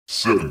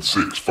7,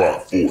 6,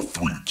 5, 4,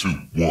 3, 2,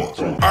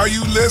 1. Are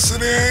you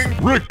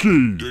listening?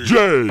 Ricky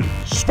J.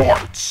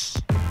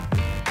 Sports.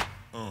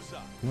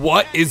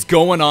 What is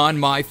going on,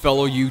 my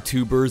fellow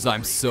YouTubers?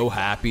 I'm so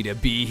happy to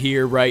be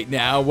here right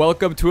now.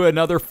 Welcome to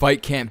another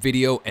Fight Camp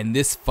video, and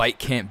this Fight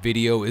Camp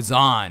video is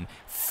on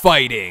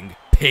fighting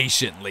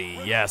patiently.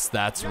 Yes,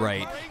 that's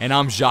right. And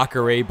I'm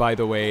Jacare, by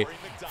the way,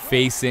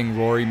 facing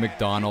Rory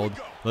McDonald.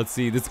 Let's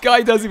see, this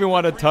guy doesn't even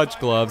want to touch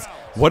gloves.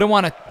 What I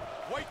want to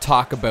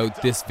talk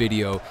about this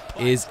video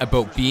is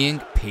about being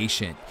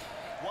patient,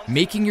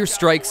 making your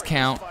strikes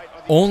count,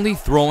 only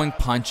throwing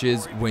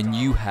punches when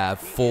you have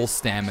full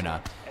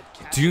stamina.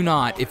 Do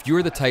not, if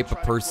you're the type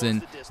of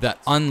person that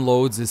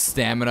unloads his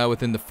stamina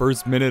within the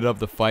first minute of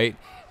the fight,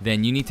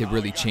 then you need to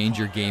really change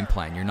your game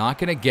plan. You're not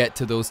going to get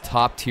to those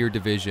top tier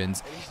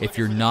divisions if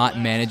you're not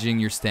managing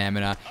your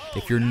stamina,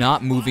 if you're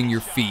not moving your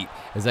feet,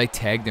 as I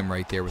tagged him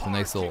right there with a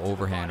nice little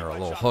overhand or a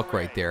little hook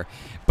right there.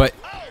 But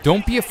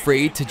don't be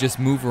afraid to just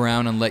move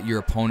around and let your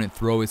opponent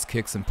throw his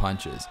kicks and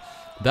punches.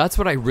 That's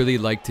what I really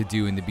like to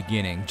do in the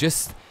beginning.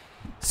 Just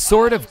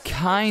sort of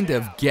kind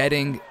of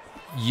getting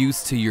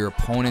used to your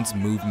opponent's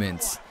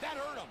movements,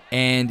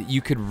 and you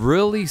could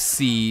really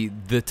see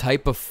the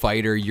type of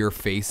fighter you're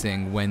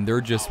facing when they're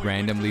just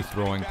randomly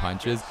throwing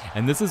punches.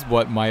 And this is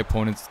what my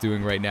opponent's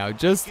doing right now,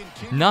 just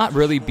not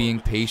really being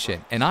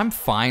patient. And I'm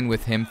fine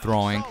with him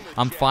throwing,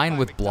 I'm fine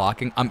with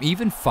blocking, I'm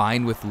even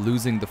fine with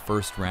losing the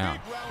first round,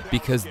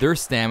 because their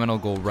stamina will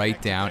go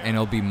right down and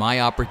it'll be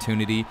my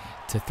opportunity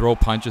to throw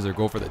punches or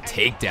go for the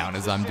takedown,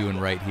 as I'm doing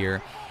right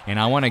here. And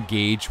I want to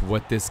gauge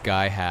what this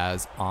guy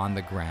has on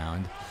the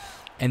ground.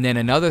 And then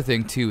another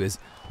thing too is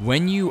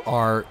when you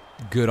are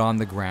good on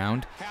the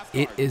ground,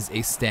 it is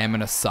a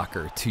stamina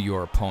sucker to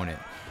your opponent.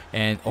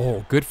 And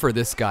oh, good for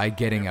this guy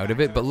getting out of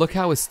it, but look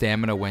how his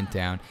stamina went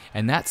down,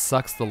 and that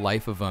sucks the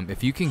life of him.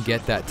 If you can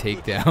get that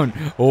takedown,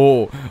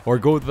 or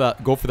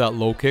go for that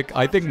low kick.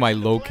 I think my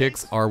low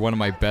kicks are one of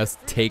my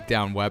best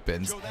takedown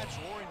weapons.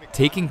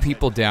 Taking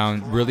people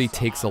down really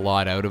takes a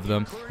lot out of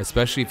them,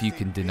 especially if you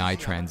can deny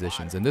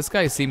transitions. And this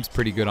guy seems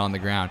pretty good on the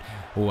ground.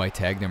 Oh, I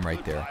tagged him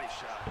right there.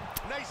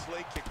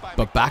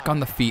 But back on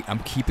the feet, I'm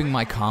keeping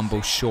my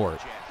combo short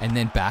and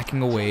then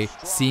backing away,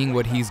 seeing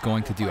what he's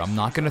going to do. I'm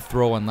not going to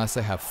throw unless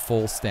I have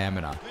full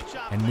stamina.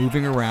 And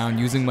moving around,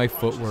 using my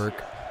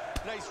footwork.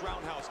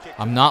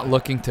 I'm not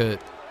looking to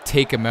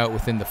take him out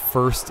within the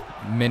first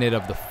minute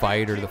of the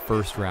fight or the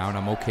first round.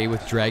 I'm okay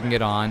with dragging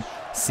it on,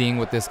 seeing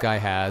what this guy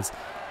has.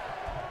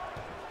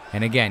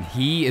 And again,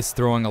 he is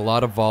throwing a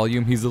lot of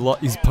volume. He's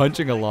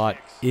punching a lot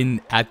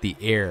in at the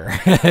air,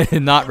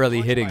 not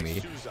really hitting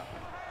me.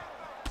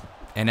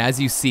 And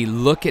as you see,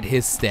 look at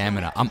his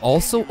stamina. I'm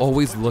also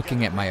always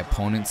looking at my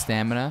opponent's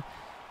stamina.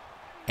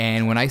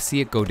 And when I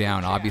see it go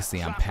down,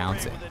 obviously I'm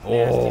pouncing.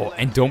 Oh,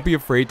 and don't be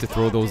afraid to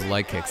throw those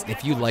leg kicks.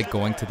 If you like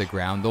going to the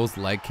ground, those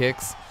leg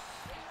kicks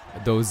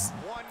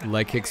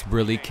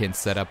really can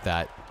set up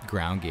that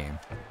ground game.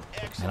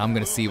 And I'm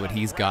going to see what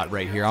he's got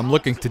right here. I'm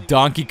looking to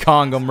Donkey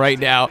Kong him right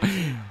now.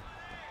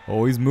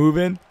 Oh, he's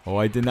moving. Oh,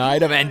 I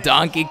denied him. And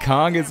Donkey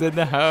Kong is in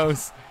the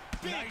house.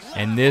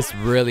 And this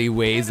really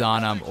weighs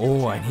on him.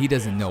 Oh, and he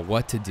doesn't know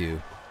what to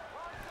do.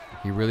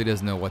 He really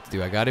doesn't know what to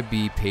do. I got to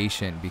be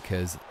patient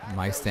because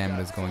my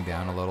stamina is going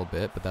down a little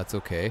bit, but that's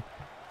okay.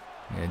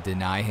 I'm going to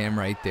deny him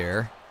right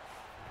there.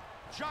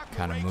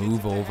 Kind of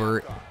move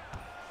over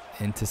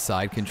into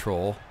side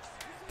control.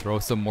 Throw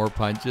some more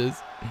punches.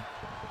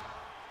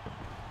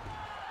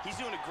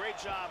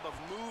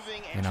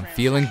 And I'm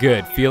feeling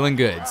good, feeling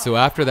good. So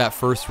after that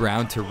first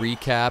round, to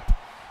recap,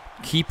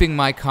 keeping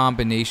my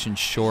combination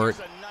short,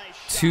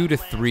 2 to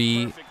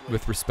 3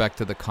 with respect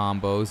to the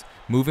combos,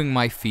 moving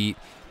my feet,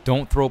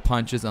 don't throw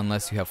punches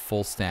unless you have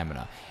full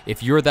stamina.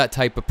 If you're that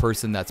type of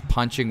person that's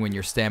punching when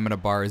your stamina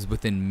bar is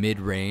within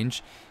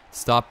mid-range,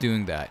 stop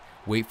doing that.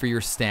 Wait for your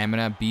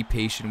stamina, be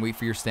patient, wait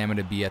for your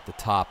stamina to be at the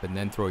top, and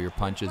then throw your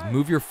punches.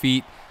 Move your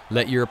feet,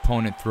 let your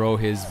opponent throw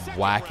his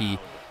wacky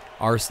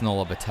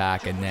arsenal of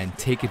attack, and then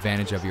take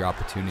advantage of your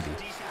opportunity.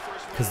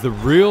 Because the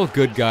real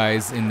good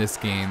guys in this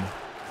game,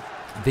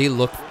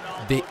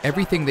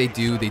 everything they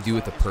do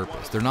with a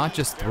purpose. They're not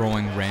just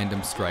throwing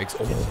random strikes.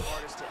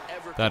 Oh,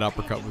 that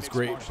uppercut was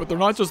great. But they're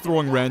not just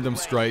throwing random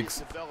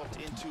strikes.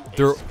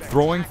 They're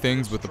throwing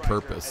things with a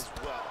purpose.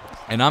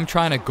 And I'm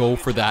trying to go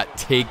for that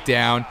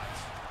takedown,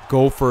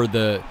 go for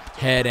the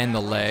head and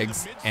the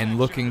legs, and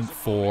looking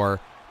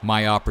for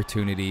my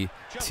opportunity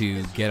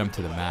to get him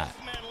to the mat.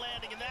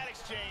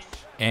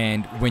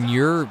 And when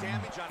you're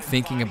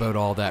thinking about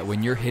all that,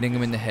 when you're hitting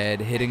him in the head,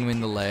 hitting him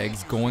in the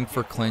legs, going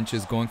for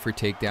clinches, going for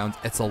takedowns,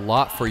 it's a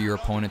lot for your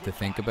opponent to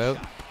think about,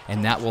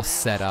 and that will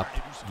set up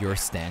your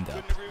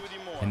stand-up.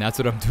 And that's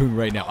what I'm doing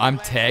right now. I'm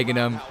tagging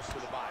him.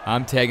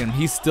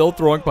 He's still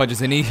throwing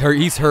punches, and he's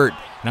hurt,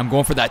 and I'm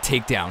going for that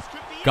takedown.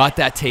 Got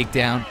that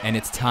takedown, and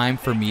it's time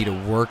for me to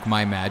work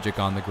my magic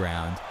on the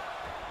ground.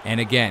 And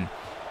again,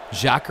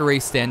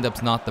 Jacare's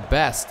stand-up's not the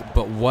best,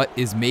 but what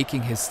is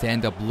making his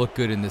stand-up look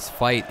good in this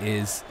fight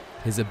is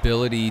his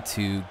ability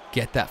to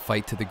get that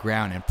fight to the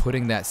ground and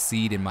putting that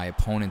seed in my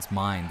opponent's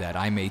mind that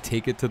I may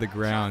take it to the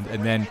ground.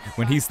 And then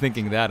when he's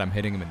thinking that, I'm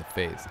hitting him in the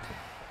face.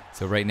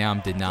 So right now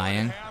I'm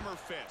denying.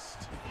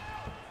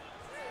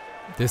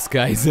 This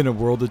guy's in a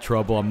world of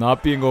trouble. I'm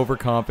not being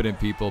overconfident,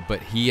 people, but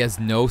he has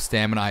no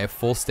stamina. I have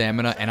full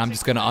stamina, and I'm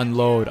just going to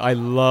unload. I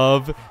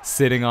love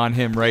sitting on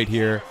him right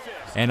here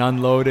and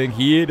unloading.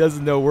 He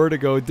doesn't know where to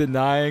go.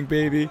 Denying,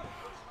 baby.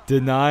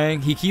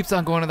 Denying. He keeps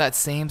on going to that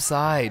same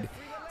side.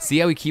 See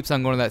how he keeps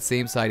on going to that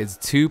same side? It's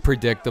too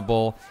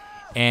predictable.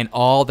 And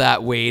all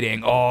that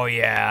waiting. Oh,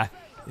 yeah.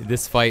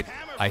 This fight,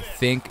 I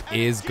think,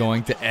 is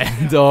going to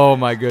end. Oh,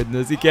 my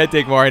goodness. He can't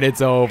take more, and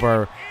it's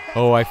over.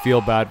 Oh, I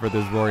feel bad for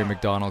this Rory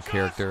MacDonald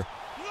character.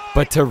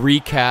 But to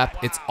recap,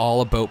 it's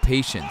all about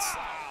patience.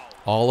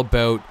 All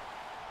about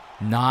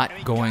not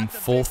going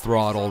full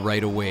throttle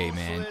right away,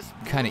 man.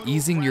 Kind of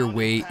easing your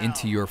way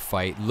into your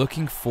fight,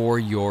 looking for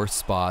your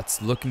spots,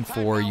 looking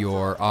for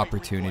your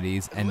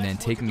opportunities, and then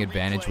taking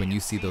advantage when you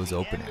see those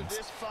openings.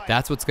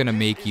 That's what's going to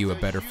make you a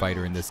better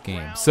fighter in this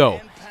game. So,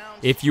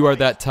 if you are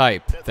that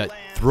type that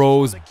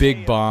throws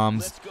big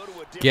bombs,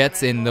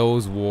 gets in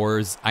those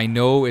wars, I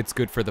know it's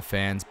good for the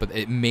fans, but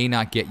it may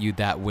not get you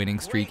that winning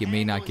streak. It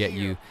may not get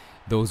you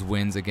those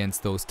wins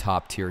against those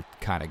top tier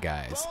kind of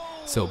guys.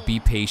 So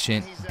be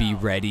patient, be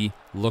ready,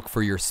 look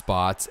for your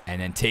spots,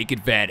 and then take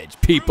advantage.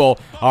 People,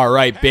 all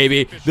right,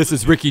 baby. This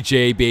is Ricky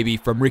J, baby,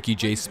 from Ricky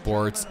J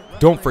Sports.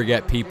 Don't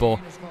forget, people,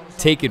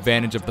 take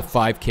advantage of the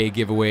 5K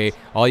giveaway.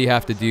 All you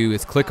have to do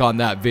is click on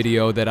that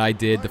video that I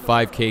did, the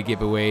 5K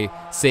giveaway,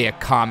 say a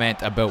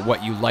comment about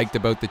what you liked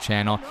about the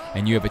channel,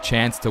 and you have a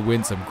chance to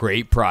win some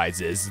great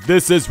prizes.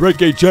 This is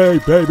Ricky J,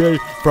 baby,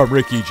 from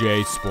Ricky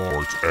J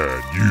Sports.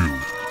 And you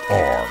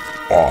are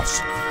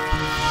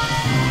awesome.